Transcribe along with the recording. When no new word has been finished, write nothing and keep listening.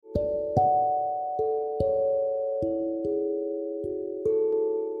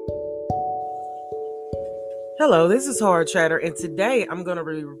Hello, this is Hard Chatter, and today I'm going to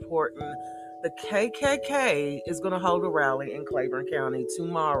be reporting the KKK is going to hold a rally in Claiborne County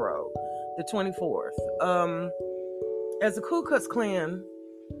tomorrow, the 24th. As the Ku Klux Klan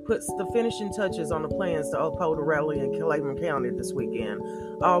puts the finishing touches on the plans to uphold a rally in Claiborne County this weekend,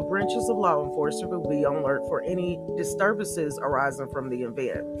 all branches of law enforcement will be on alert for any disturbances arising from the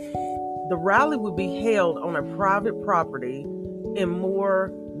event. The rally will be held on a private property in more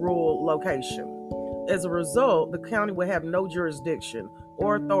rural location. As a result, the county will have no jurisdiction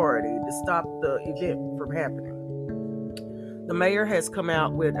or authority to stop the event from happening. The mayor has come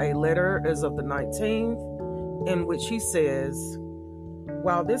out with a letter as of the 19th in which he says,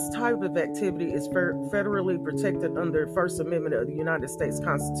 while this type of activity is federally protected under the First Amendment of the United States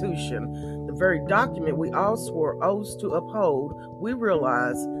Constitution, the very document we all swore oaths to uphold, we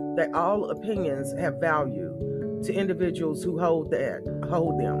realize that all opinions have value to individuals who hold them,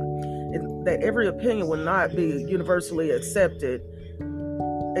 and that every opinion will not be universally accepted,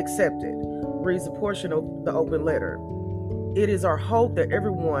 reads a portion of the open letter. It is our hope that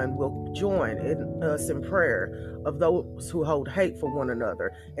everyone will join us in prayer of those who hold hate for one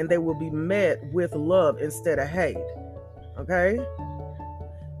another, and they will be met with love instead of hate. Okay?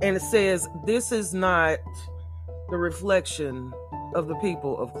 And it says, this is not the reflection of the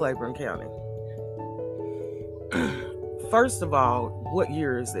people of Claiborne County. First of all, what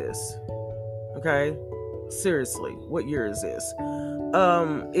year is this? Okay? Seriously, what year is this?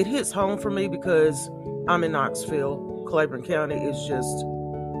 It hits home for me because I'm in Knoxville. Claiborne County is just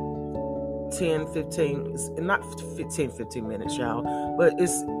 15 minutes, y'all, but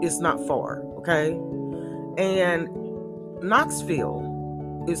it's not far, okay? And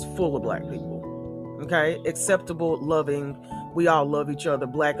Knoxville is full of black people, okay? Acceptable, loving, we all love each other,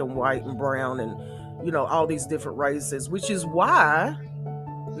 black and white and brown and, all these different races, which is why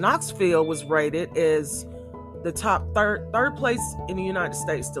Knoxville was rated as the top third place in the United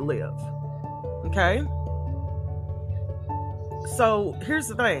States to live, okay? So here's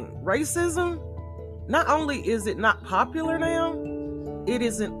the thing, racism, not only is it not popular now, it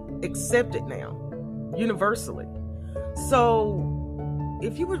isn't accepted now, universally. So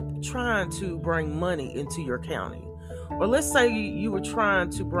if you were trying to bring money into your county, or let's say you were trying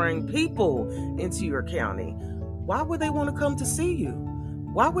to bring people into your county, why would they want to come to see you?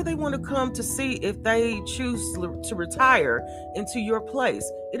 Why would they want to come to see if they choose to retire into your place?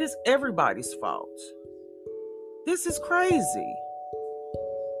 It is everybody's fault. This is crazy.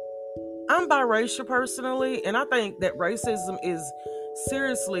 I'm biracial personally, and I think that racism is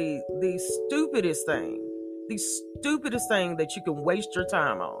seriously the stupidest thing that you can waste your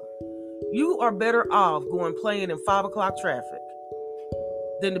time on. You are better off playing in 5 o'clock traffic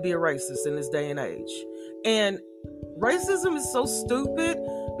than to be a racist in this day and age. And racism is so stupid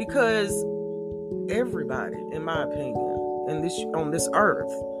because everybody, in my opinion, on this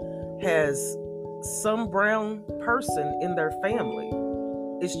earth has some brown person in their family.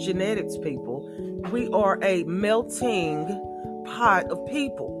 It's genetics, people. We are a melting pot of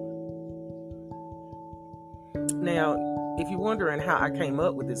people. Now, if you're wondering how I came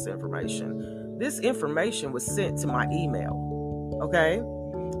up with this information was sent to my email, okay?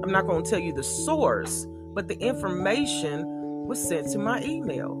 I'm not going to tell you the source, but the information was sent to my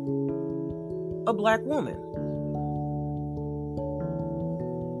email. A black woman.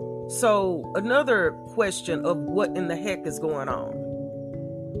 So, another question of what in the heck is going on.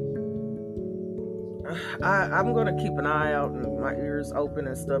 I'm going to keep an eye out and my ears open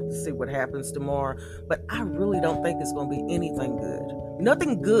and stuff to see what happens tomorrow. But I really don't think it's going to be anything good.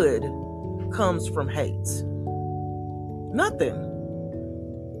 Nothing good comes from hate. Nothing.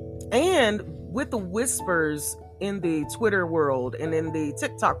 And with the whispers in the Twitter world and in the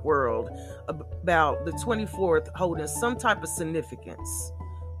TikTok world about the 24th holding some type of significance,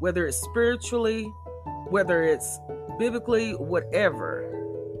 whether it's spiritually, whether it's biblically, whatever.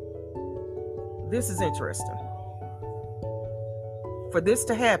 This is interesting. For this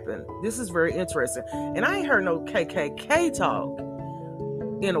to happen, this is very interesting. And I ain't heard no KKK talk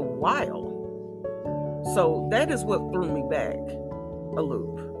in a while. So that is what threw me back a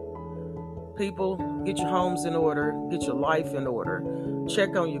loop. People, get your homes in order, get your life in order,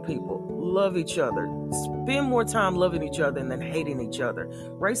 check on your people, love each other, spend more time loving each other than hating each other.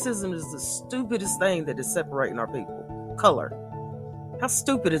 Racism is the stupidest thing that is separating our people. Color. How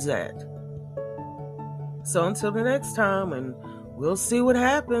stupid is that? So until the next time, and we'll see what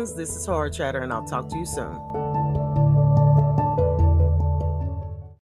happens. This is Hard Chatter, and I'll talk to you soon.